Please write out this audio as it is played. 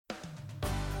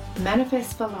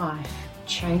Manifest for Life,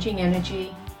 Changing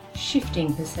Energy,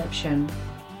 Shifting Perception.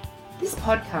 This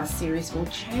podcast series will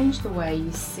change the way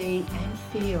you see and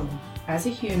feel as a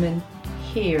human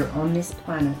here on this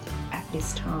planet at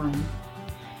this time.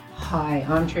 Hi,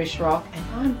 I'm Trish Rock and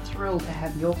I'm thrilled to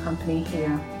have your company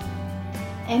here.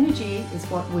 Energy is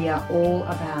what we are all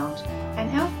about,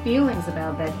 and our feelings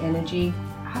about that energy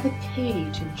are the key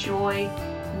to joy,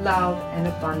 love and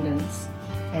abundance,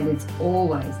 and it's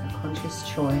always a conscious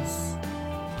choice.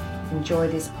 Enjoy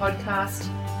this podcast,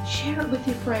 share it with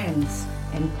your friends,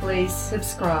 and please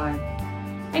subscribe.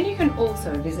 And you can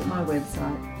also visit my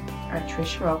website at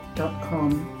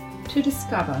trishrock.com to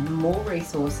discover more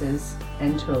resources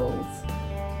and tools.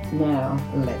 Now,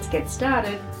 let's get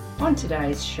started on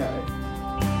today's show.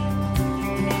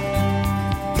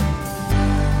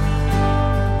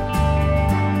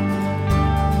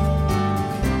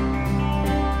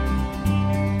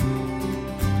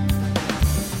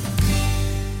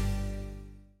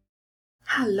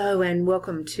 Hello and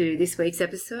welcome to this week's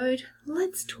episode.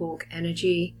 Let's talk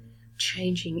energy,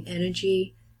 changing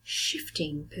energy,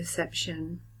 shifting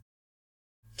perception.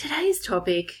 Today's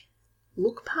topic,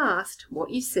 look past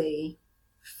what you see,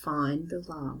 find the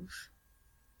love.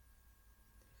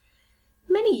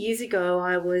 Many years ago,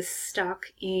 I was stuck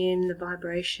in the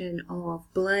vibration of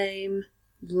blame,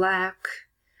 lack,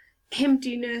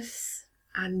 emptiness,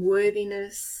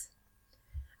 unworthiness.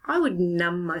 I would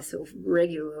numb myself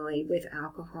regularly with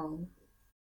alcohol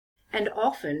and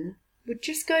often would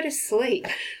just go to sleep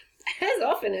as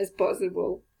often as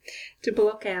possible to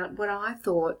block out what I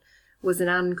thought was an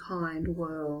unkind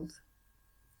world,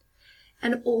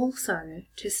 and also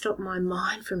to stop my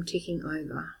mind from ticking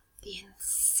over the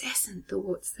incessant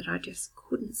thoughts that I just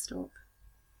couldn't stop.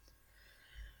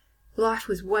 Life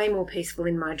was way more peaceful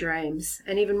in my dreams,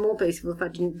 and even more peaceful if I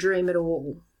didn't dream at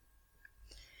all.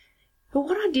 But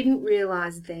what I didn't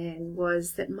realise then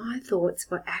was that my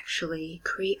thoughts were actually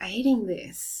creating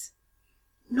this,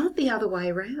 not the other way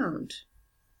around,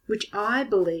 which I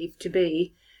believed to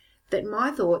be that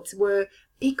my thoughts were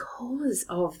because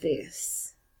of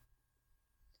this.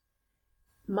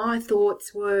 My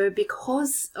thoughts were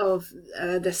because of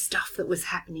the stuff that was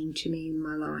happening to me in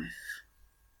my life.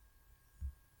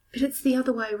 But it's the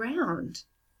other way around.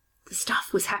 The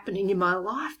stuff was happening in my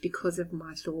life because of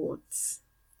my thoughts.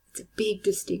 It's a big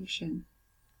distinction.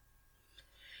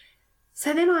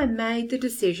 So then I made the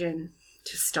decision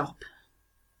to stop.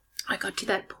 I got to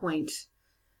that point.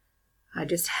 I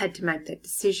just had to make that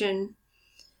decision.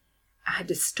 I had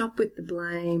to stop with the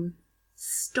blame,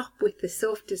 stop with the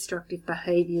self-destructive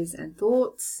behaviours and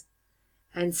thoughts,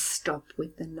 and stop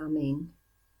with the numbing.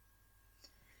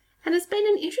 And it's been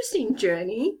an interesting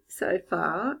journey so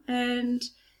far, and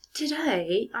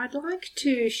today I'd like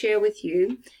to share with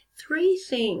you 3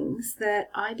 things that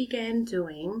I began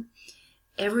doing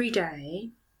every day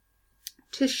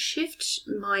to shift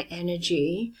my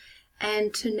energy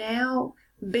and to now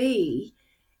be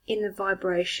in the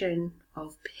vibration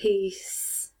of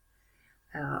peace,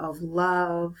 of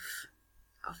love,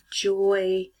 of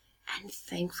joy and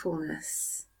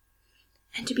thankfulness,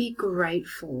 and to be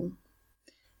grateful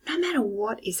no matter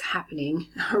what is happening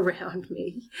around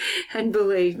me. And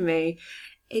believe me,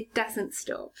 it doesn't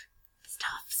stop.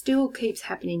 Stuff still keeps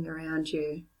happening around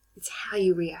you. It's how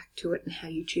you react to it and how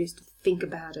you choose to think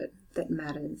about it that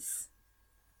matters.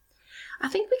 I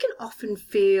think we can often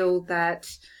feel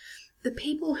that the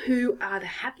people who are the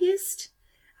happiest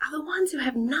are the ones who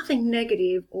have nothing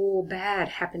negative or bad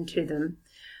happen to them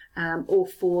or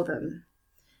for them.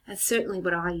 That's certainly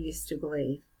what I used to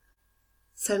believe.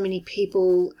 So many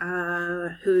people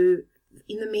who,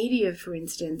 in the media for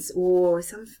instance, or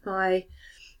some of my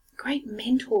great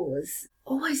mentors,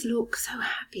 always look so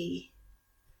happy.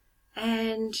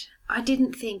 And I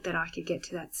didn't think that I could get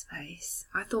to that space.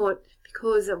 I thought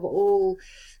because of all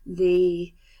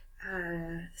the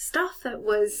stuff that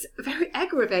was very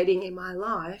aggravating in my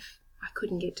life, I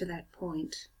couldn't get to that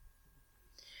point.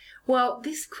 Well,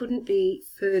 this couldn't be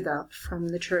further from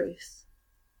the truth.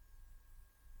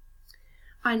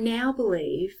 I now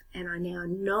believe and I now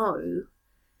know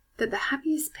that the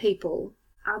happiest people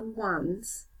are the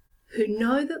ones who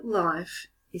know that life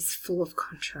is full of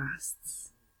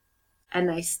contrasts, and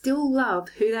they still love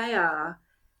who they are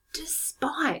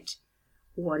despite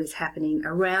what is happening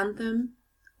around them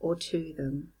or to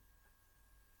them.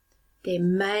 Their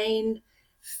main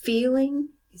feeling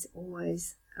is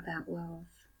always about love.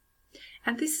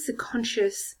 And this is a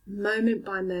conscious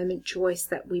moment-by-moment choice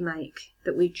that we make,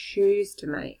 that we choose to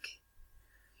make.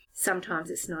 Sometimes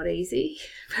it's not easy.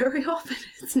 Very often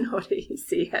it's not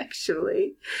easy,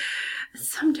 actually.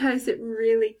 Sometimes it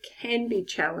really can be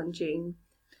challenging.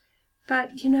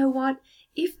 But you know what?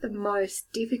 If the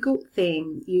most difficult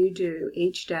thing you do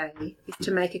each day is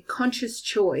to make a conscious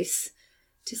choice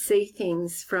to see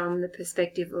things from the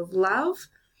perspective of love,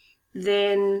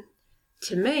 then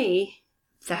to me,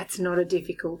 that's not a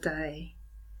difficult day.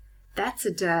 That's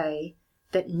a day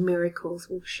that miracles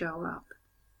will show up.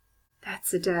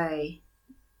 That's a day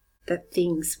that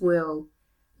things will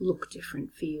look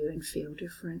different for you and feel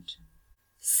different.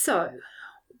 So,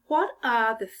 what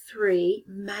are the 3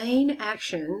 main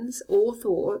actions or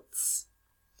thoughts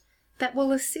that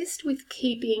will assist with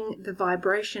keeping the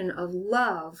vibration of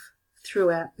love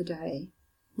throughout the day,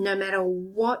 no matter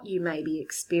what you may be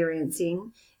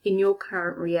experiencing in your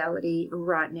current reality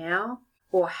right now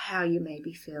or how you may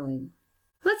be feeling?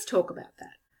 Let's talk about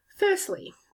that.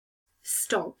 Firstly,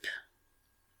 stop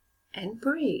and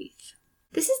breathe.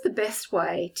 This is the best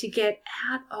way to get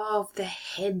out of the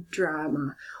head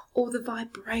drama or the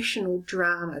vibrational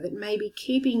drama that may be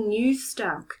keeping you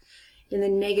stuck in the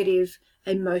negative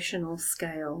emotional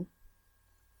scale.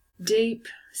 Deep,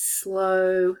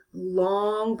 slow,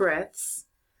 long breaths.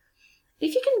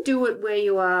 If you can do it where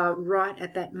you are right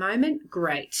at that moment,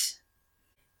 great.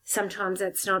 Sometimes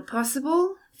that's not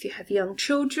possible if you have young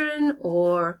children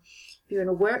or you're in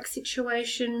a work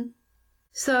situation.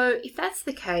 So if that's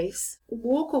the case,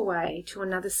 walk away to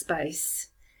another space,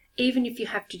 even if you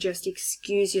have to just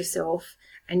excuse yourself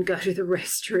and go to the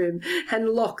restroom and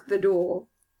lock the door.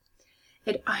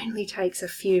 It only takes a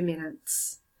few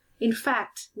minutes. In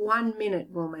fact, 1 minute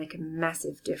will make a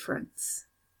massive difference.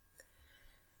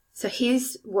 So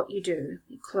here's what you do.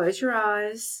 You close your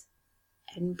eyes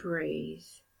and breathe.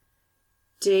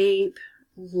 Deep,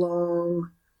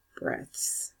 long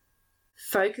breaths.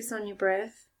 Focus on your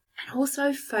breath and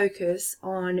also focus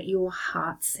on your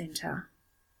heart center.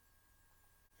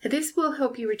 This will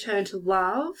help you return to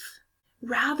love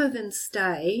rather than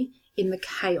stay in the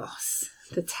chaos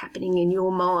that's happening in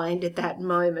your mind at that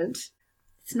moment.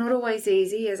 It's not always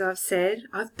easy, as I've said.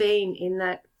 I've been in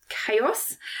that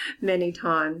chaos many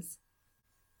times.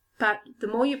 But the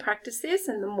more you practice this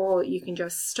and the more you can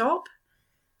just stop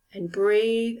and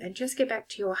breathe and just get back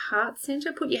to your heart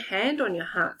center. Put your hand on your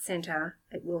heart center.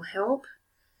 It will help.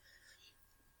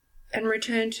 And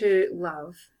return to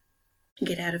love.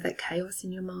 Get out of that chaos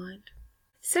in your mind.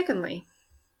 Secondly,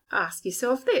 ask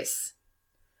yourself this.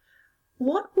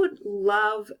 What would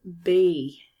love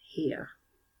be here?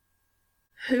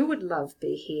 Who would love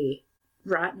be here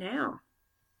right now?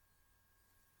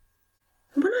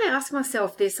 And when I ask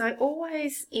myself this, I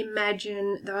always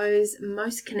imagine those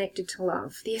most connected to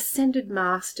love, the ascended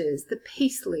masters, the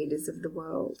peace leaders of the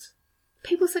world.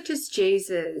 People such as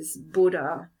Jesus,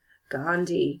 Buddha,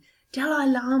 Gandhi, Dalai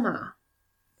Lama.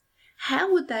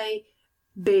 How would they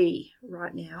be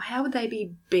right now? How would they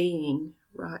be being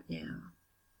right now?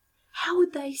 How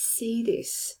would they see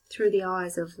this through the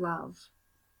eyes of love?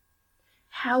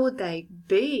 How would they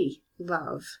be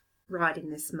love right in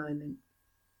this moment?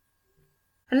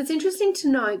 And it's interesting to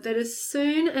note that as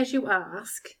soon as you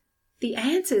ask, the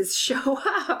answers show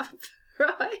up,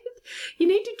 right? You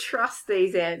need to trust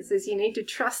these answers. You need to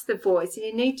trust the voice.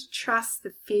 You need to trust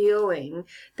the feeling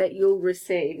that you'll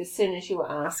receive as soon as you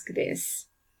ask this.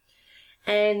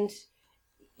 And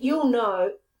you'll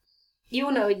know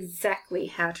exactly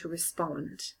how to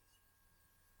respond.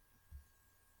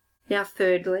 Now,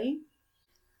 thirdly,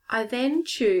 I then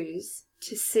choose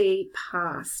to see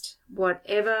past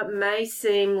whatever may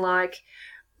seem like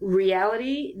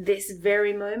reality this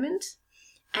very moment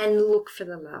and look for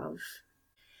the love.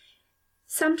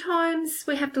 Sometimes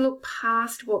we have to look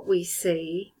past what we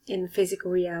see in physical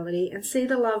reality and see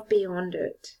the love beyond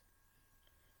it.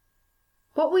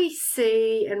 What we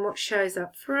see and what shows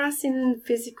up for us in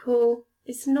physical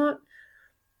is not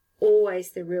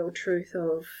always the real truth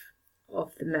of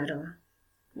the matter.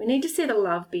 We need to see the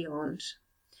love beyond.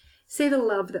 See the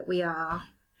love that we are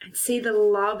and see the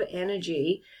love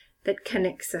energy that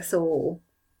connects us all.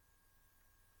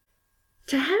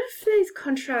 To have these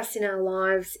contrasts in our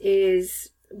lives is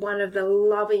one of the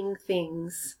loving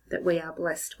things that we are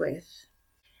blessed with.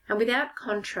 And without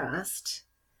contrast,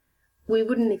 we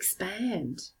wouldn't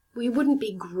expand. We wouldn't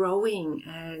be growing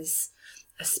as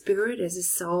a spirit, as a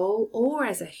soul, or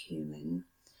as a human.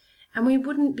 And we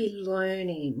wouldn't be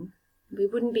learning. We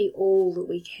wouldn't be all that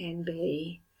we can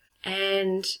be.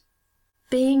 And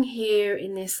being here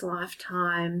in this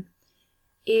lifetime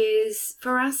is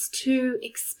for us to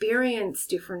experience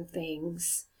different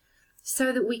things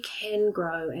so that we can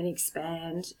grow and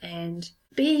expand and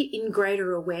be in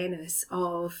greater awareness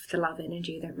of the love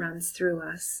energy that runs through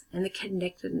us and the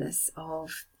connectedness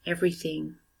of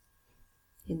everything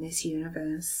in this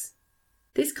universe.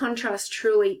 This contrast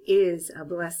truly is a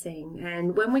blessing,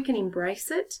 and when we can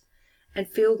embrace it and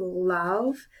feel the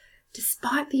love,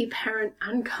 despite the apparent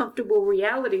uncomfortable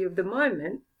reality of the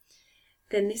moment,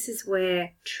 then this is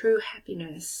where true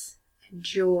happiness and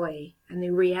joy and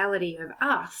the reality of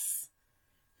us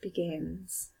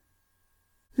begins.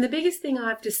 And the biggest thing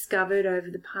I've discovered over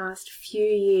the past few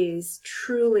years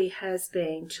truly has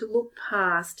been to look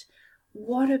past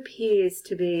what appears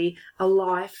to be a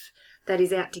life that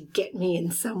is out to get me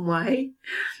in some way,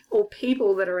 or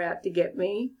people that are out to get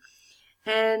me,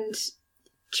 and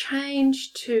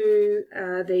change to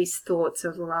these thoughts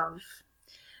of love.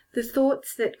 The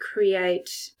thoughts that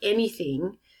create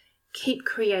anything keep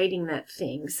creating that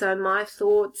thing. So my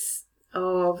thoughts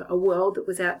of a world that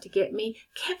was out to get me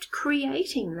kept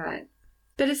creating that.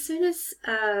 But as soon as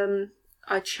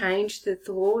I changed the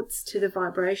thoughts to the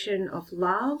vibration of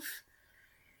love,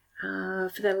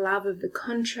 for the love of the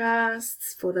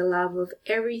contrasts, for the love of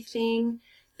everything,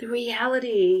 the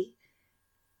reality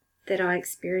that I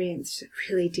experienced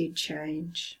really did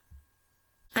change.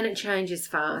 And it changes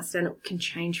fast, and it can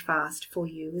change fast for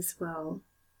you as well.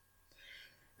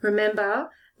 Remember,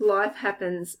 life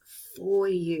happens for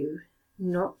you,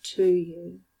 not to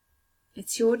you.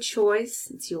 It's your choice,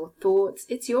 it's your thoughts,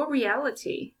 it's your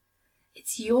reality.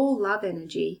 It's your love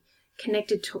energy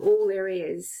connected to all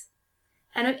areas.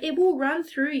 And it will run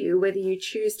through you whether you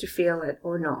choose to feel it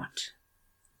or not.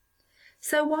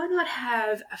 So why not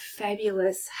have a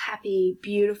fabulous, happy,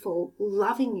 beautiful,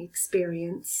 loving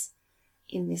experience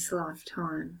in this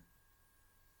lifetime?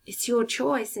 It's your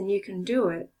choice and you can do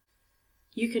it.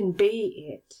 You can be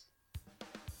it.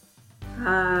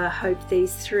 I hope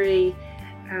these 3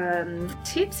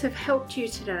 tips have helped you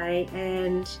today,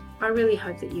 and I really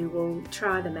hope that you will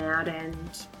try them out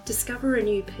and discover a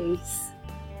new peace.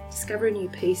 Discover a new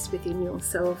peace within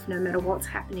yourself, no matter what's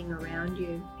happening around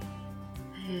you,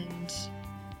 and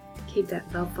keep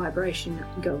that love vibration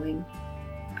going.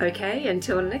 Okay,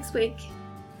 until next week,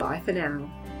 bye for now.